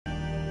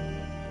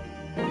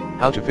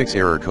How to fix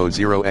error code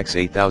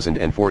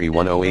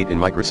 0x8004e108 in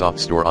Microsoft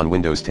Store on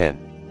Windows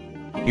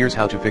 10. Here's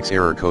how to fix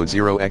error code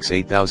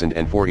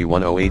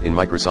 0x8004e108 in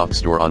Microsoft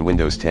Store on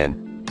Windows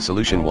 10.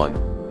 Solution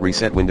 1.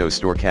 Reset Windows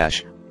Store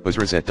cache,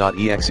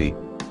 busreset.exe.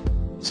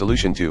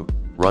 Solution 2.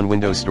 Run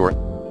Windows Store.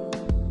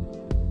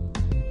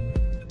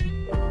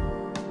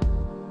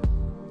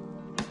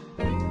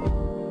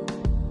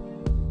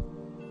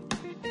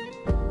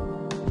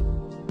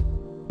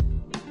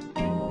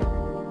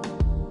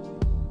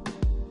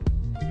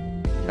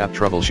 App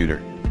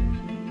Troubleshooter.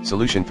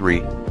 Solution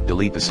 3.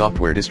 Delete the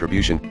software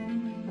distribution.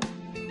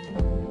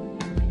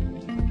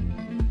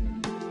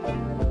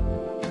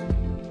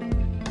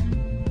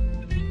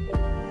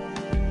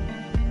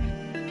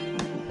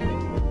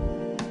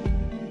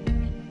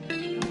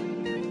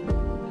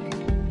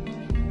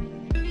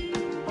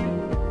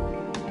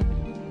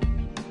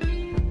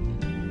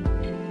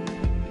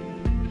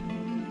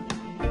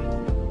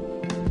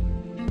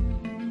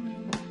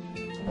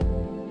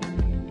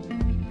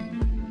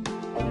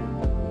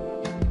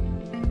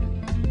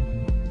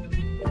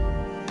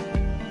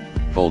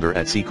 Folder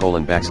at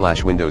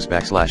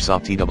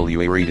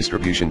c:\windows\soft_twa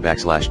redistribution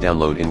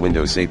 /download in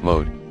Windows safe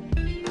mode.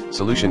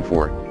 Solution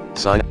 4.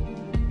 Sign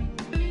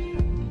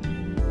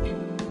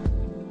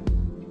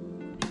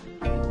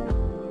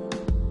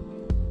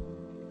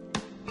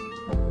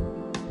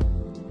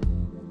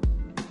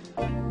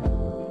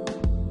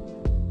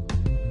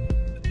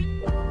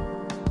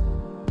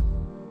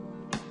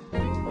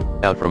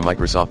out from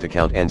Microsoft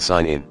account and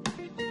sign in.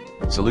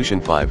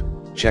 Solution 5.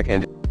 Check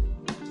and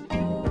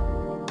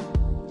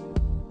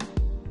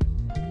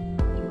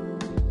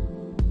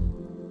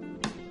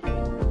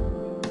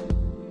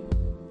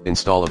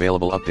install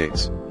available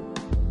updates.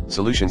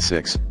 Solution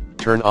 6.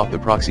 Turn off the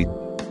proxy.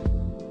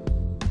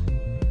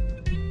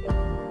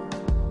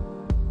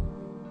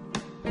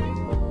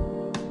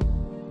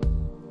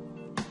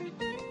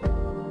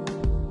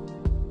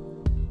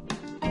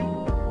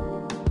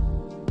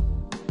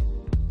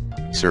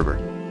 Server.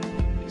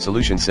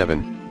 Solution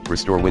 7.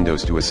 Restore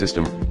Windows to a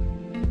system.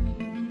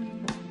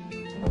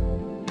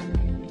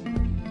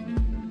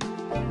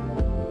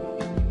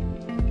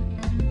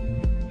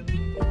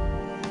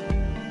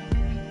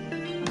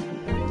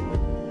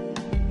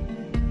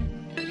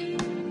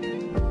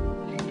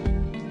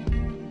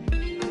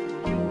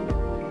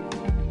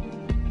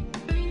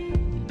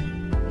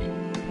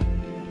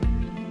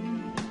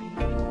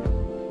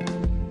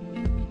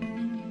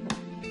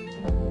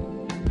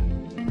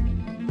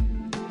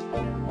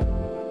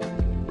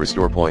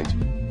 Restore point.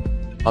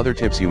 Other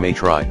tips you may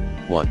try.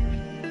 1.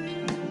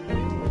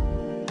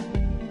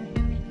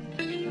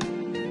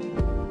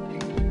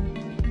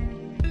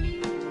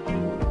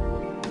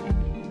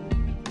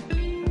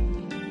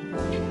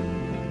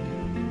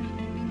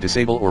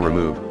 Disable or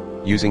remove,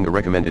 using the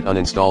recommended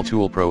Uninstall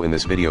Tool Pro in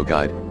this video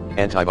guide,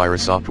 antivirus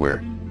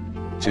software.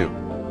 2.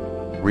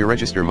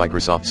 Re-register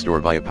Microsoft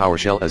Store via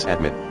PowerShell as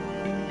admin.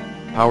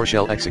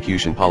 PowerShell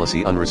execution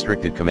policy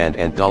unrestricted command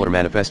and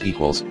 $manifest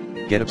equals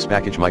getapps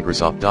package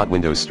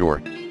Microsoft.Windows Store,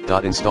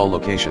 .install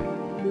location.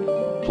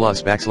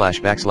 Plus /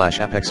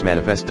 appex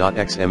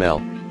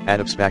manifest.xml,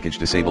 app's package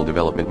disable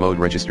development mode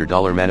register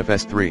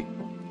 $manifest 3.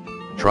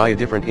 Try a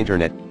different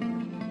internet.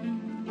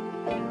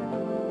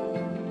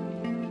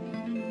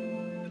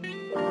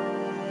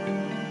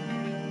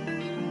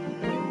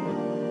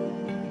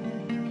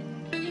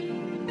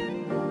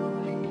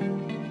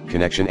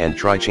 Connection and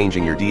try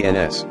changing your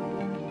DNS.